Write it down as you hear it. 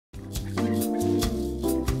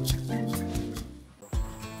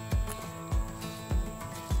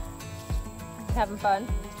having fun?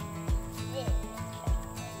 Yeah.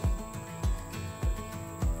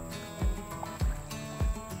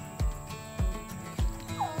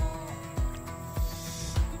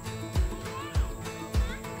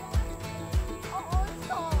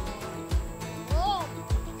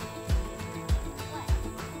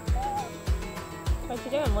 What you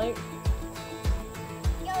doing, Luke?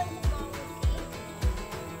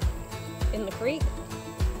 In the creek?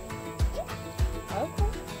 Yeah. Okay.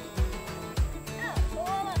 Oh, so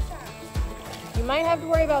what about sharks? You might have to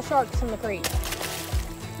worry about sharks in the creek.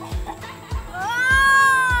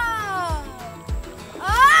 Oh!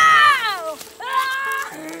 Oh!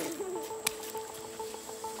 Ah!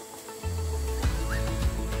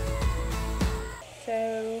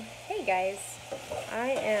 So, hey guys,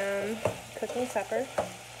 I am cooking supper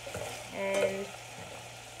and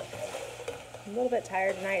I'm a little bit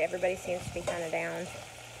tired tonight. Everybody seems to be kind of down.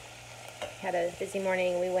 Had a busy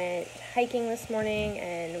morning. We went hiking this morning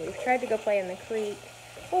and we tried to go play in the creek.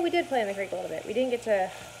 Well, we did play in the creek a little bit. We didn't get to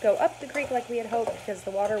go up the creek like we had hoped because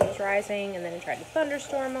the water was rising and then it tried to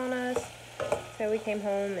thunderstorm on us. So we came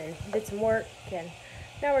home and did some work and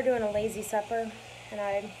now we're doing a lazy supper and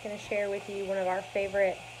I'm going to share with you one of our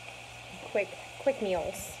favorite quick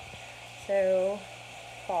meals. So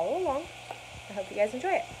follow along. I hope you guys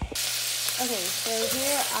enjoy it. Okay, so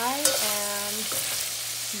here I am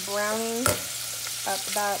browning up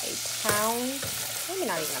about a pound, maybe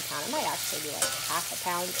not even a pound, it might actually be like half a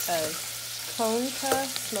pound of Conecuh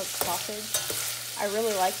smoked sausage. I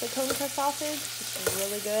really like the Conecuh sausage, it's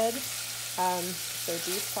really good. So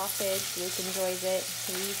beef sausage, Luke enjoys it,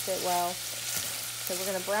 he eats it well. So we're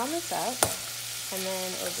going to brown this up, and then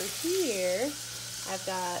over here I've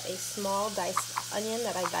got a small diced onion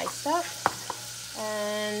that I diced up,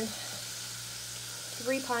 and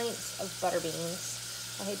 3 pints of butterbeans.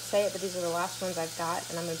 I hate to say it, but these are the last ones I've got,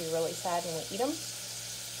 and I'm going to be really sad when we eat them.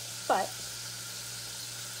 But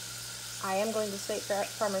I am going to State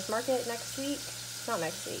Farmers Market next week. Not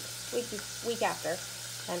next week. Week after.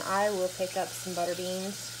 And I will pick up some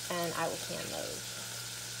butterbeans, and I will can those.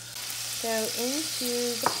 So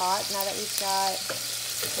into the pot, now that we've got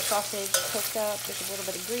the sausage cooked up with a little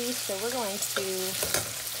bit of grease, so we're going to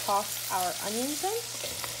toss our onions in.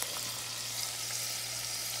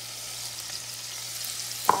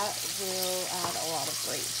 That will add a lot of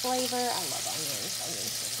great flavor. I love onions.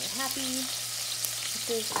 Onions make me happy. This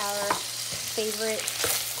is our favorite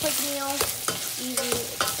quick meal. It's easy.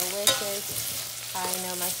 It's delicious. I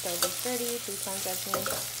know my stove is dirty. Please don't judge me.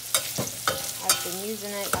 I've been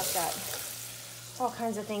using it. I've got all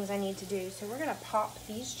kinds of things I need to do. So we're going to pop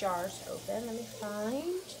these jars open. Let me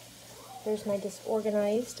find. There's my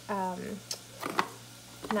disorganized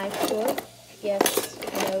knife fork. Yes,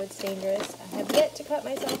 I know it's dangerous. I have yet to cut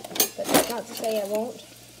myself, but that's not to say I won't.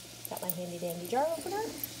 Got my handy dandy jar opener.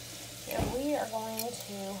 And we are going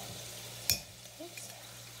to, oops.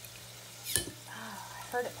 Oh, I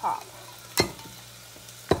heard it pop.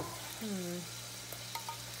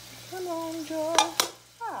 Come on, jar.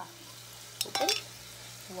 Ah, open.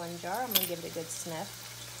 One jar, I'm gonna give it a good sniff.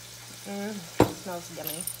 Smells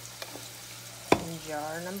yummy. And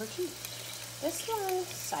jar number 2. This one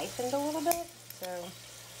siphoned a little bit, so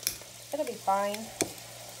it'll be fine.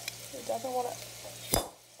 It doesn't want to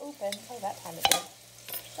open. Oh, that time it did.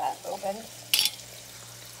 That opened.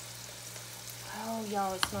 Oh,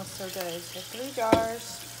 y'all, it smells so good. So 3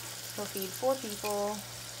 jars will feed 4 people.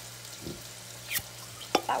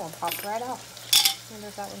 That one popped right off. I wonder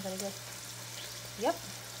if that one's any good. Yep.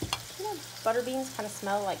 You know, butter beans kind of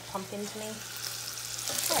smell like pumpkin to me.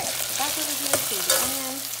 Alright, so back over here to the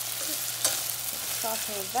onion.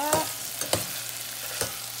 Saute that.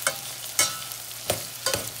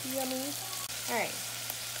 Yummy. Alright,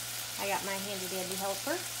 I got my handy dandy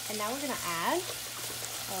helper, and now we're going to add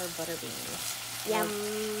our butter beans. Yum.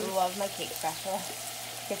 I love my cake spatula.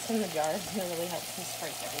 Gets in the jars and it really helps me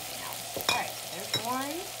scrape everything out. Alright, there's 1,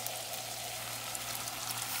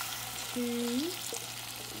 2.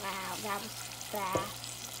 Wow, that was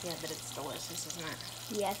fast. Yeah, but it's delicious, isn't it?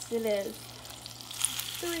 Yes, it is.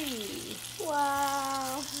 3.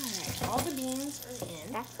 Wow. Alright, all the beans are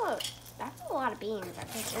in. That's a lot of beans. I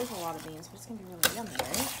think. There's a lot of beans, but it's going to be really yummy,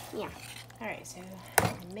 right? Yeah. Alright, so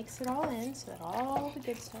mix it all in so that all the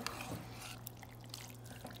good stuff.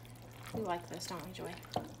 We like this, don't we, Joy?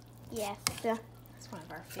 Yes. It's one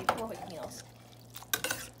of our favorite quick meals.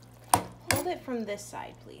 Hold it from this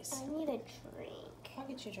side, please. I need a drink. I'll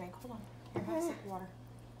get you a drink. Hold on. Here, have a sip of water.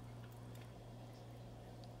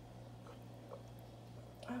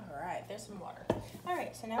 Alright, there's some water.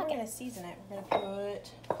 Alright, so now we're going to season it. We're going to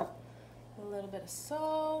put a little bit of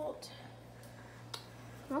salt.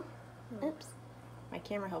 Oh, oops. My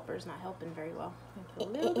camera helper is not helping very well. A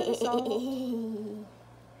little bit of salt.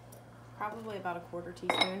 Probably about a 1/4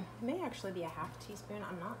 teaspoon. It may actually be a 1/2 teaspoon.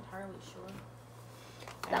 I'm not entirely sure.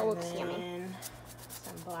 That looks yummy.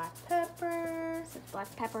 Some black pepper. Some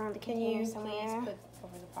black pepper on the Can you somewhere. please put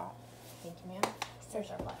over the pot? Thank you, ma'am.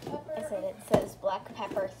 There's our black pepper. I said it says black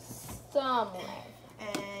pepper somewhere.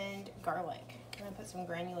 And garlic. I'm gonna put some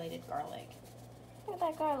granulated garlic. Look at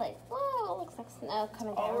that garlic. Whoa, it looks like snow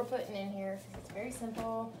coming All we're down. putting in here, it's very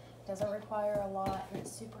simple, doesn't require a lot, and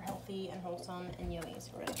it's super healthy and wholesome and yummy.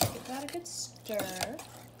 So we're gonna give that a good stir.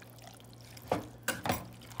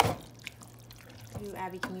 Ooh,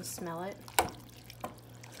 Abby, can you smell it?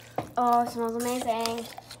 Oh, it smells amazing.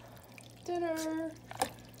 Dinner.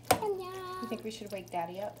 Kenya. You think we should wake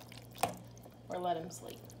Daddy up? Or let him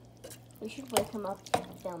sleep? We should wake him up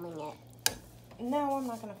filming it. No, I'm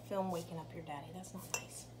not gonna film waking up your daddy. That's not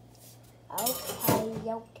nice.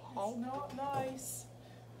 Okay, okay. That's not nice.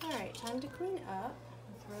 Alright, time to clean up.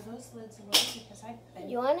 I'll throw those lids away because I've been...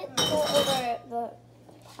 You want it to go over the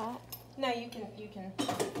pot? No, you can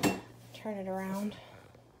turn it around.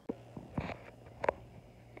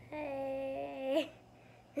 Hey.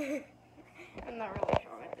 I'm not really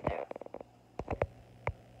sure what to do.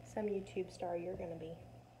 Some YouTube star you're gonna be.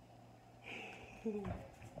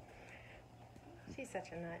 She's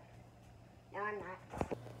such a nut. No, I'm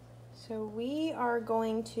not. So we are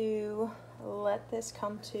going to let this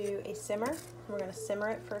come to a simmer. We're going to simmer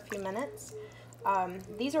it for a few minutes.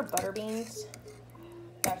 These are butter beans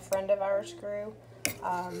that a friend of ours grew.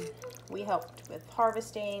 We helped with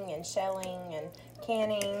harvesting and shelling and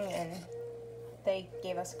canning, and they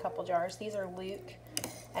gave us a couple jars. These are Luke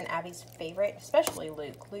and Abby's favorite, especially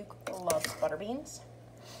Luke. Luke loves butter beans.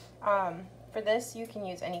 For this, you can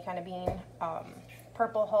use any kind of bean.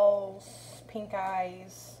 Purple hulls, pink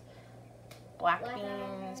eyes, black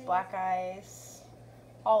beans, black eyes,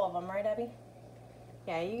 all of them, right, Abby?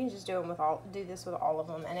 Yeah, you can just do this with all of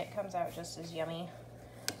them, and it comes out just as yummy.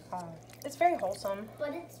 It's very wholesome.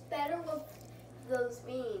 But it's better with those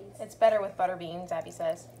beans. It's better with butter beans, Abby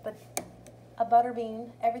says. But a butter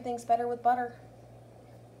bean, everything's better with butter.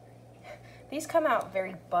 These come out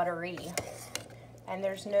very buttery, and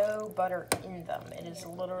there's no butter in them. It is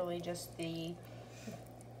literally just the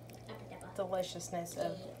deliciousness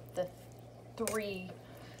of the 3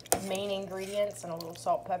 main ingredients and a little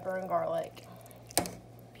salt, pepper, and garlic.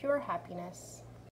 Pure happiness.